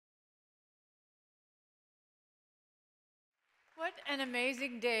What an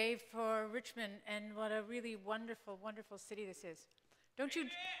amazing day for Richmond, and what a really wonderful, wonderful city this is. Don't you?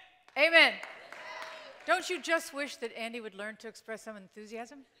 Amen. Don't you just wish that Andy would learn to express some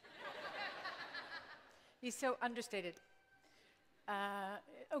enthusiasm? He's so understated.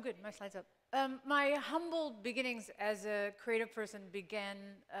 Oh, good, my slide's up. My humble beginnings as a creative person began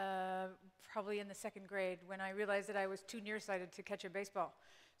probably in the 2nd grade when I realized that I was too nearsighted to catch a baseball.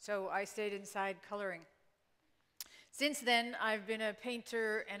 So I stayed inside coloring. Since then, I've been a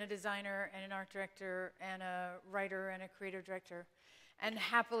painter and a designer and an art director and a writer and a creative director. And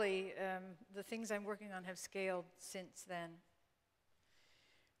happily, the things I'm working on have scaled since then.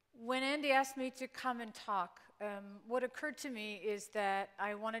 When Andy asked me to come and talk, what occurred to me is that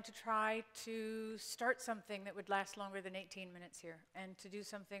I wanted to try to start something that would last longer than 18 minutes here, and to do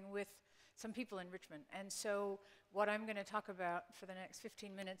something with some people in Richmond. And so what I'm going to talk about for the next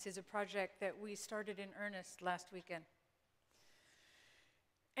 15 minutes is a project that we started in earnest last weekend.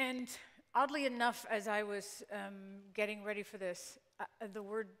 And oddly enough, as I was getting ready for this, the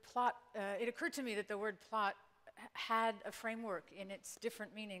word plot, it occurred to me that the word plot had a framework in its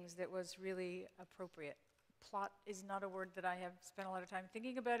different meanings that was really appropriate. Plot is not a word that I have spent a lot of time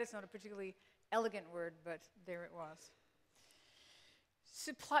thinking about. It's not a particularly elegant word, but there it was.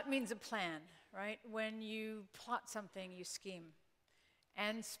 So plot means a plan, right? When you plot something, you scheme.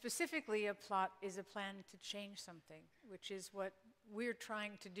 And specifically, a plot is a plan to change something, which is what we're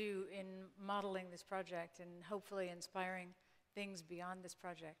trying to do in modeling this project and hopefully inspiring things beyond this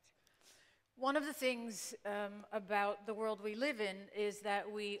project. One of the things about the world we live in is that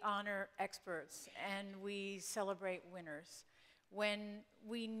we honor experts and we celebrate winners, when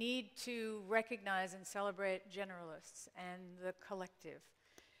we need to recognize and celebrate generalists and the collective.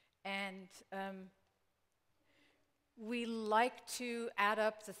 And we like to add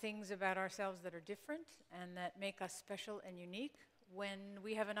up the things about ourselves that are different and that make us special and unique, when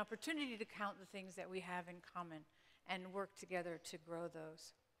we have an opportunity to count the things that we have in common and work together to grow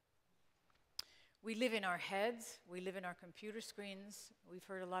those. We live in our heads, we live in our computer screens. We've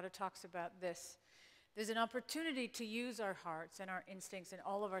heard a lot of talks about this. There's an opportunity to use our hearts and our instincts and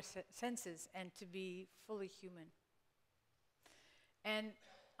all of our senses and to be fully human. And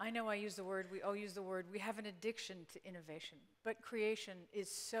I know I use the word, we all use the word, we have an addiction to innovation, but creation is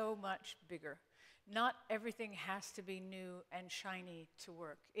so much bigger. Not everything has to be new and shiny to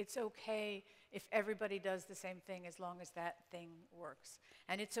work. It's okay if everybody does the same thing as long as that thing works.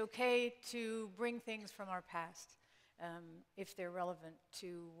 And it's okay to bring things from our past if they're relevant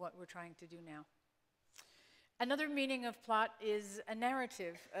to what we're trying to do now. Another meaning of plot is a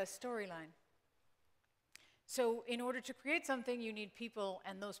narrative, a storyline. So in order to create something, you need people,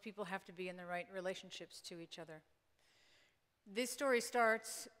 and those people have to be in the right relationships to each other. This story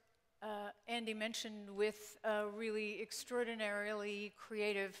starts, Andy mentioned, with a really extraordinarily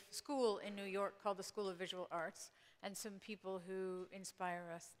creative school in New York called the School of Visual Arts, and some people who inspire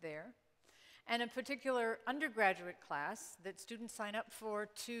us there. And a particular undergraduate class that students sign up for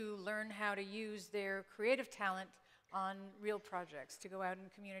to learn how to use their creative talent on real projects, to go out in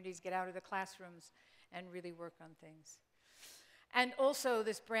communities, get out of the classrooms, and really work on things. And also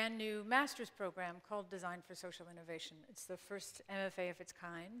this brand new master's program called Design for Social Innovation. It's the first MFA of its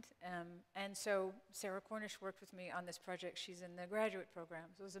kind. And so Sarah Cornish worked with me on this project. She's in the graduate program.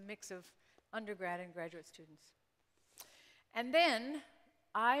 So it was a mix of undergrad and graduate students. And then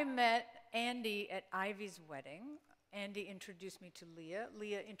I met Andy at Ivy's wedding. Andy introduced me to Leah.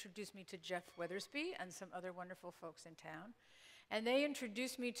 Leah introduced me to Jeff Weathersby and some other wonderful folks in town. And they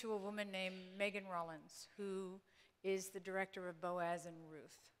introduced me to a woman named Megan Rollins, who is the director of Boaz and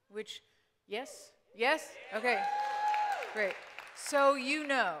Ruth, which, yes? Yes? Okay, great. So you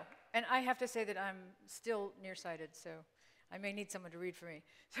know, and I have to say that I'm still nearsighted, so I may need someone to read for me.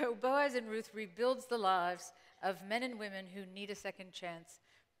 So Boaz and Ruth rebuilds the lives of men and women who need a second chance,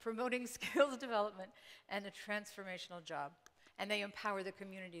 promoting skills development and a transformational job. And they empower the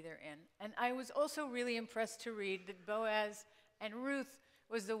community they're in. And I was also really impressed to read that Boaz and Ruth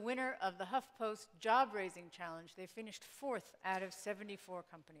was the winner of the HuffPost Job Raising Challenge. They finished 4th out of 74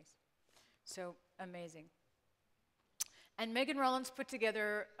 companies. So amazing. And Megan Rollins put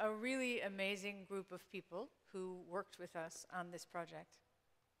together a really amazing group of people who worked with us on this project.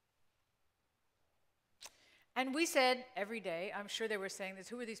 And we said every day, I'm sure they were saying this,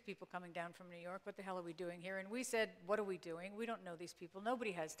 who are these people coming down from New York? What the hell are we doing here? And we said, what are we doing? We don't know these people.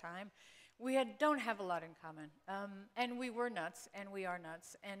 Nobody has time. We don't have a lot in common. And we were nuts, and we are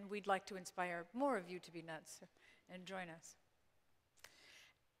nuts, and we'd like to inspire more of you to be nuts and join us.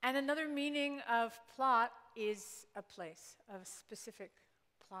 And another meaning of plot is a place, a specific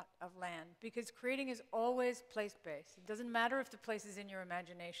plot of land, because creating is always place-based. It doesn't matter if the place is in your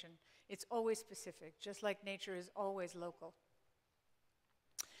imagination. It's always specific, just like nature is always local.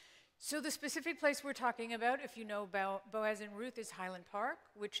 So the specific place we're talking about, if you know about Boaz and Ruth, is Highland Park,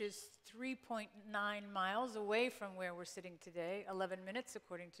 which is 3.9 miles away from where we're sitting today, 11 minutes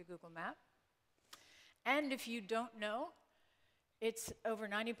according to Google Maps. And if you don't know, it's over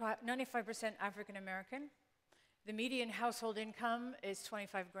 95% African American. The median household income is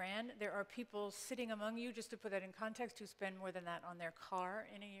 25 grand. There are people sitting among you, just to put that in context, who spend more than that on their car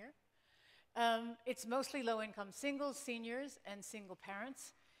in a year. It's mostly low-income singles, seniors, and single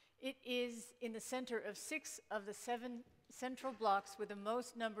parents. It is in the center of 6 of the 7 central blocks with the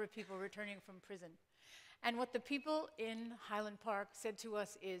most number of people returning from prison. And what the people in Highland Park said to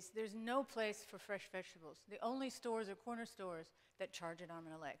us is, there's no place for fresh vegetables. The only stores are corner stores that charge an arm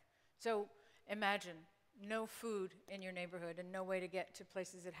and a leg. So imagine no food in your neighborhood and no way to get to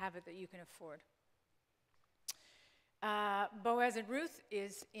places that have it that you can afford. Boaz and Ruth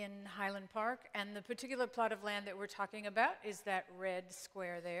is in Highland Park, and the particular plot of land that we're talking about is that red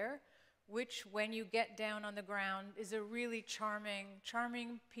square there, which, when you get down on the ground, is a really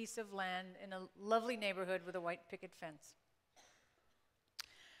charming piece of land in a lovely neighborhood with a white picket fence.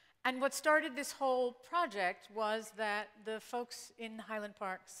 And what started this whole project was that the folks in Highland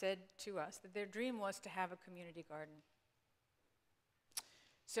Park said to us that their dream was to have a community garden.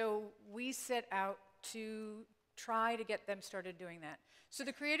 So we set out to try to get them started doing that. So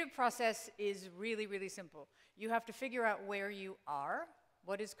the creative process is really, really simple. You have to figure out where you are,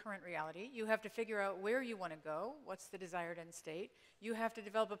 what is current reality. You have to figure out where you want to go, what's the desired end state. You have to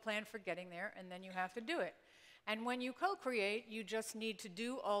develop a plan for getting there, and then you have to do it. And when you co-create, you just need to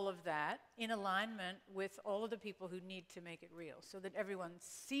do all of that in alignment with all of the people who need to make it real, so that everyone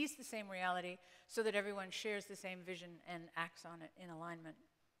sees the same reality, so that everyone shares the same vision and acts on it in alignment.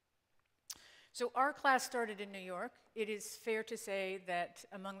 So our class started in New York. It is fair to say that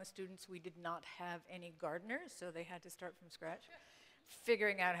among the students, we did not have any gardeners, so they had to start from scratch,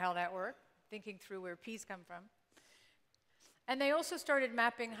 figuring out how that worked, thinking through where peas come from. And they also started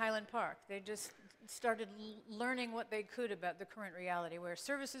mapping Highland Park. They just started learning what they could about the current reality, where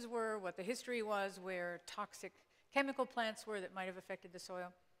services were, what the history was, where toxic chemical plants were that might have affected the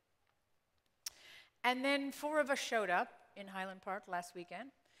soil. And then 4 of us showed up in Highland Park last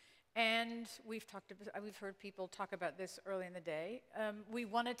weekend. And we've heard people talk about this early in the day. We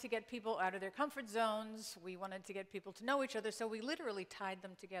wanted to get people out of their comfort zones. We wanted to get people to know each other, so we literally tied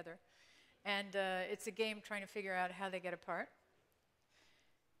them together. And it's a game trying to figure out how they get apart.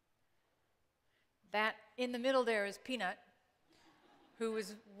 That in the middle there is Peanut, who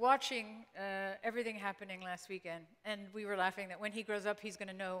was watching everything happening last weekend. And we were laughing that when he grows up, he's going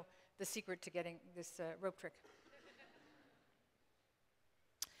to know the secret to getting this rope trick.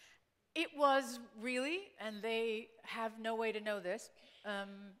 It was really, and they have no way to know this,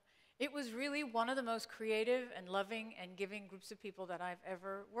 it was really one of the most creative and loving and giving groups of people that I've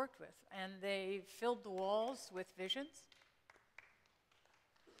ever worked with. And they filled the walls with visions.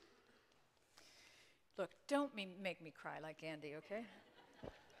 Look, don't make me cry like Andy, okay?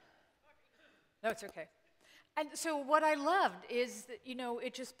 No, it's okay. And so what I loved is that, you know,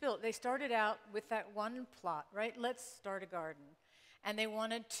 it just built. They started out with that one plot, right? Let's start a garden. And they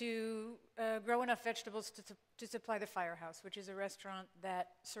wanted to grow enough vegetables to supply the Firehouse, which is a restaurant that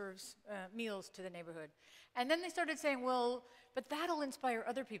serves meals to the neighborhood. And then they started saying, well, but that'll inspire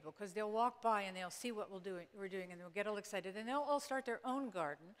other people, because they'll walk by and they'll see what we're doing, and they'll get all excited, and they'll all start their own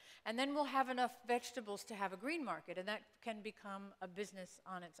garden. And then we'll have enough vegetables to have a green market, and that can become a business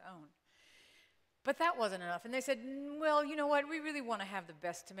on its own. But that wasn't enough. And they said, well, you know what? We really want to have the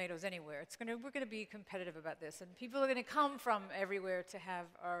best tomatoes anywhere. We're going to be competitive about this. And people are going to come from everywhere to have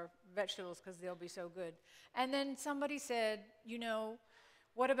our vegetables because they'll be so good. And then somebody said, you know,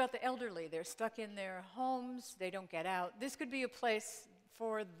 what about the elderly? They're stuck in their homes. They don't get out. This could be a place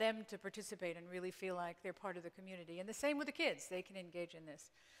for them to participate and really feel like they're part of the community. And the same with the kids. They can engage in this.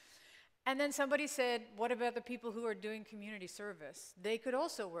 And then somebody said, what about the people who are doing community service? They could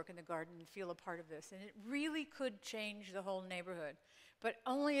also work in the garden and feel a part of this. And it really could change the whole neighborhood, but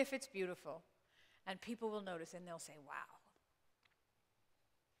only if it's beautiful. And people will notice and they'll say, wow.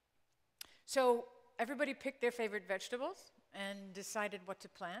 So everybody picked their favorite vegetables and decided what to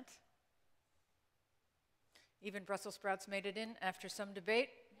plant. Even Brussels sprouts made it in after some debate.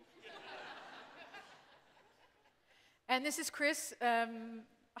 And this is Chris.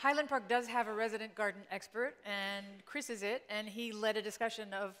 Highland Park does have a resident garden expert, and Chris is it, and he led a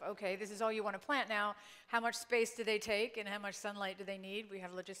discussion of, okay, this is all you want to plant now. How much space do they take, and how much sunlight do they need? We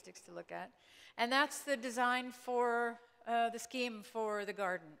have logistics to look at. And that's the design for the scheme for the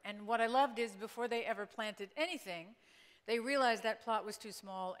garden. And what I loved is before they ever planted anything, they realized that plot was too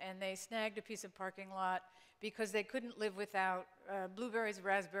small, and they snagged a piece of parking lot because they couldn't live without blueberries,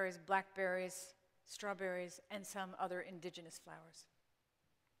 raspberries, blackberries, strawberries, and some other indigenous flowers.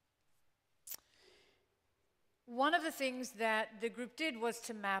 One of the things that the group did was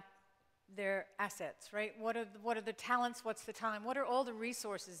to map their assets, right? What are the talents, what's the time, what are all the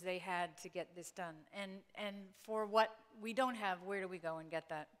resources they had to get this done? And for what we don't have, where do we go and get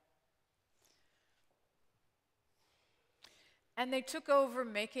that? And they took over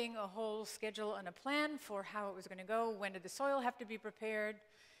making a whole schedule and a plan for how it was going to go. When did the soil have to be prepared?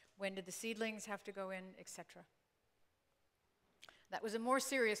 When did the seedlings have to go in, etc. That was a more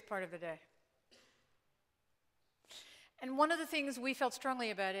serious part of the day. And one of the things we felt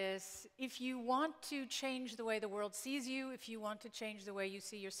strongly about is if you want to change the way the world sees you, if you want to change the way you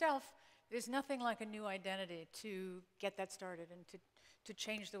see yourself, there's nothing like a new identity to get that started and to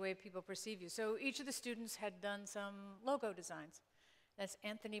change the way people perceive you. So each of the students had done some logo designs. That's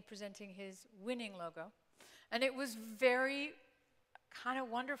Anthony presenting his winning logo. And it was very kind of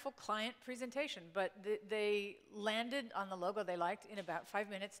wonderful client presentation, but they landed on the logo they liked in about 5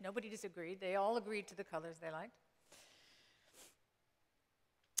 minutes. Nobody disagreed. They all agreed to the colors they liked.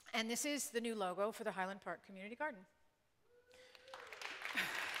 And this is the new logo for the Highland Park Community Garden.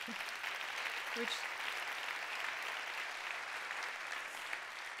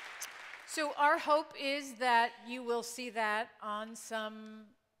 So our hope is that you will see that on some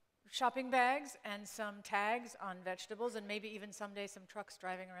shopping bags and some tags on vegetables, and maybe even someday some trucks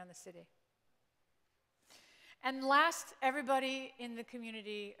driving around the city. And last, everybody in the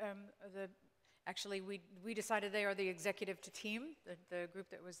community, actually we decided they are the executive team, the group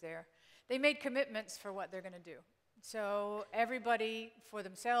that was there. They made commitments for what they're going to do. So everybody for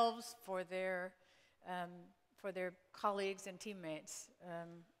themselves, for their colleagues and teammates,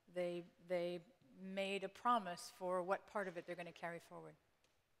 they made a promise for what part of it they're going to carry forward.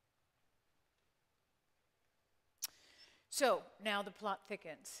 So now the plot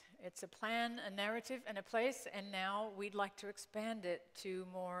thickens. It's a plan, a narrative, and a place, and now we'd like to expand it to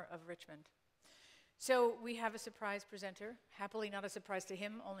more of Richmond. So we have a surprise presenter, happily not a surprise to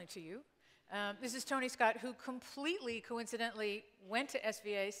him, only to you. This is Tony Scott, who completely coincidentally went to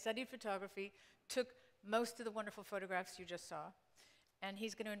SVA, studied photography, took most of the wonderful photographs you just saw, and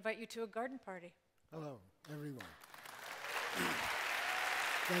he's going to invite you to a garden party. Hello, everyone.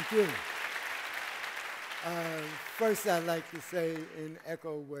 Thank you. First, I'd like to say, and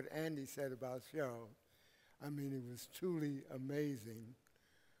echo what Andy said about Cheryl. I mean, it was truly amazing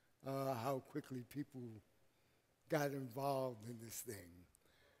how quickly people got involved in this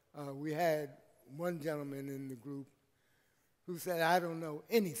thing. We had one gentleman in the group who said, I don't know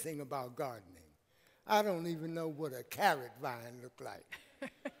anything about gardening. I don't even know what a carrot vine looked like.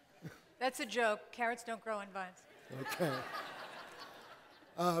 That's a joke. Carrots don't grow on vines. Okay.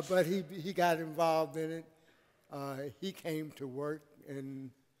 But he got involved in it. He came to work,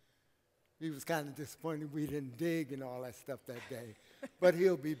 and he was kind of disappointed we didn't dig and all that stuff that day. But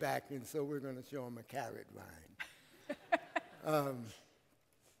he'll be back, and so we're going to show him a carrot vine.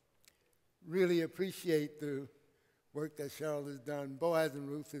 Really appreciate the work that Cheryl has done. Boaz and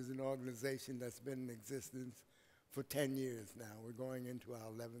Ruth is an organization that's been in existence for 10 years now. We're going into our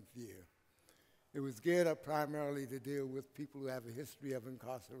 11th year. It was geared up primarily to deal with people who have a history of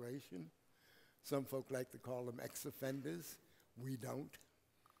incarceration. Some folk like to call them ex-offenders. We don't.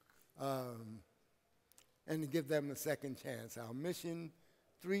 And to give them a second chance. Our mission,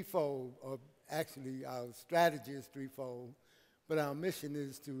 threefold, or actually our strategy is threefold, but our mission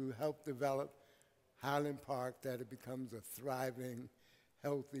is to help develop Highland Park that it becomes a thriving,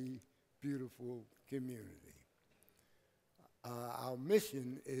 healthy, beautiful community. Our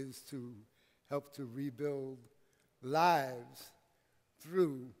mission is to help to rebuild lives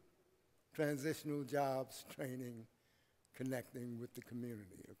through transitional jobs, training, connecting with the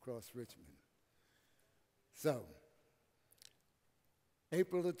community across Richmond. So,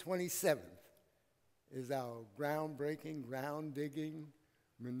 April the 27th is our groundbreaking, ground digging,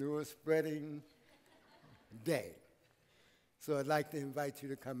 manure spreading day. So I'd like to invite you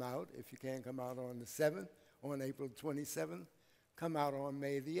to come out. If you can't come out on the 7th, on April 27th, come out on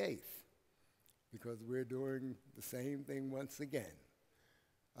May the 8th, because we're doing the same thing once again.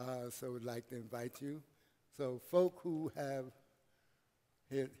 So we'd like to invite you. So folk who have,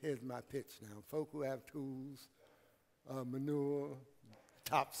 here's my pitch now, folk who have tools, manure,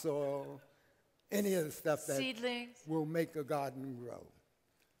 topsoil, any of the stuff that seedlings will make a garden grow.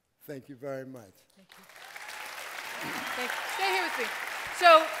 Thank you very much. Thank you. Stay here with me.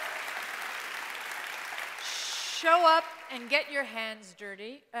 So, show up and get your hands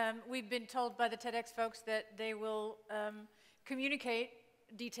dirty. We've been told by the TEDx folks that they will communicate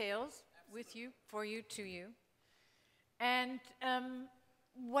details with you, for you, to you. And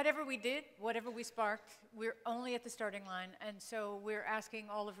whatever we did, whatever we sparked, we're only at the starting line. And so we're asking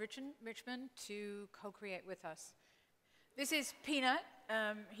all of Richmond to co-create with us. This is Peanut.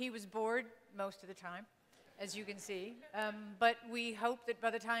 He was bored most of the time, as you can see. But we hope that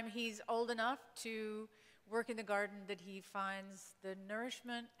by the time he's old enough to work in the garden, that he finds the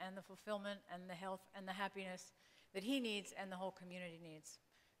nourishment and the fulfillment and the health and the happiness that he needs and the whole community needs.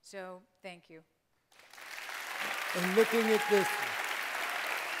 So thank you. And looking at this,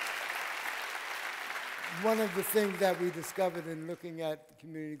 one of the things that we discovered in looking at the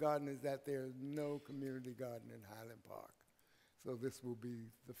community garden is that there's no community garden in Highland Park. So this will be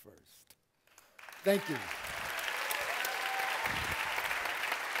the first. Thank you.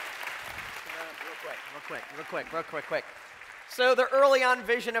 Real quick. So the early on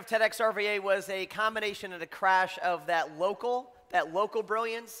vision of TEDxRVA was a combination and a crash of that local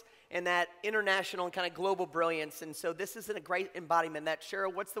brilliance and that international and kind of global brilliance. And so this is a great embodiment. That,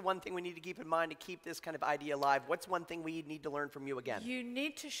 Cheryl, what's the one thing we need to keep in mind to keep this kind of idea alive? What's one thing we need to learn from you again? You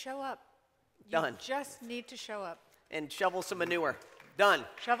need to show up. Done. You just need to show up. And shovel some manure. Done.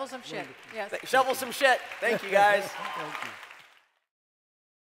 Shovel some shit. Yes. Shovel some shit. Thank you, guys. Thank you.